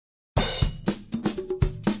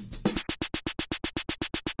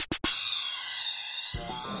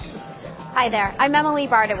Hi there, I'm Emily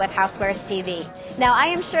Barta with Housewares TV. Now, I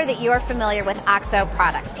am sure that you are familiar with OXO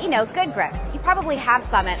products. You know, good grips. You probably have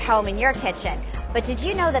some at home in your kitchen. But did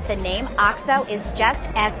you know that the name OXO is just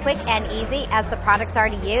as quick and easy as the products are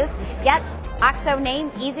to use? Yet, OXO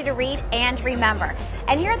name, easy to read and remember.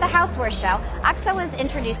 And here at the Housewares Show, OXO is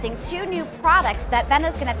introducing 2 new products that Ben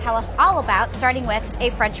is going to tell us all about, starting with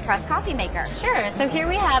a French press coffee maker. Sure. So here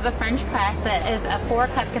we have a French press that is a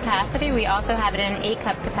 4-cup capacity. We also have it in an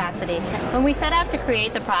 8-cup capacity. When we set out to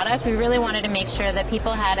create the product, we really wanted to make sure that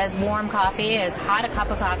people had as warm coffee, as hot a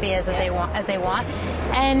cup of coffee as they want.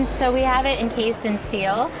 And so we have it encased in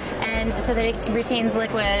steel, and so that it retains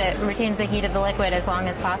the heat of the liquid as long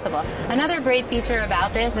as possible. Another great feature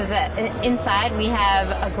about this is that inside we have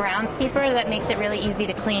a groundskeeper that makes it really easy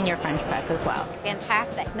to clean your French press as well.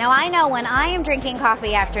 Fantastic. Now I know when I am drinking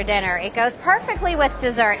coffee after dinner, it goes perfectly with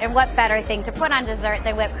dessert, and what better thing to put on dessert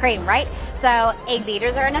than whipped cream, right? So egg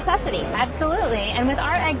beaters are a necessity. Absolutely. And with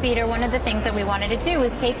our egg beater, one of the things that we wanted to do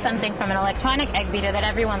was take something from an electronic egg beater that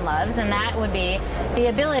everyone loves, and that would be the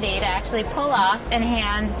ability to actually pull off and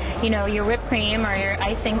hand, your whipped cream or your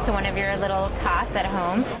icing to one of your little tots at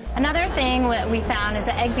home. Another thing that we found is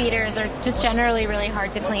that egg beaters are just generally really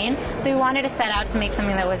hard to clean, so we wanted to set out to make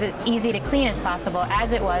something that was as easy to clean as possible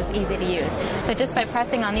as it was easy to use. So just by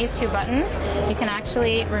pressing on these 2 buttons, you can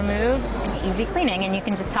actually remove easy cleaning, and you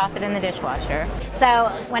can just toss it in the dishwasher. So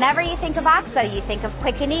whenever you think of OXO, you think of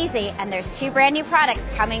quick and easy, and there's 2 brand new products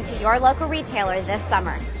coming to your local retailer this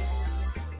summer.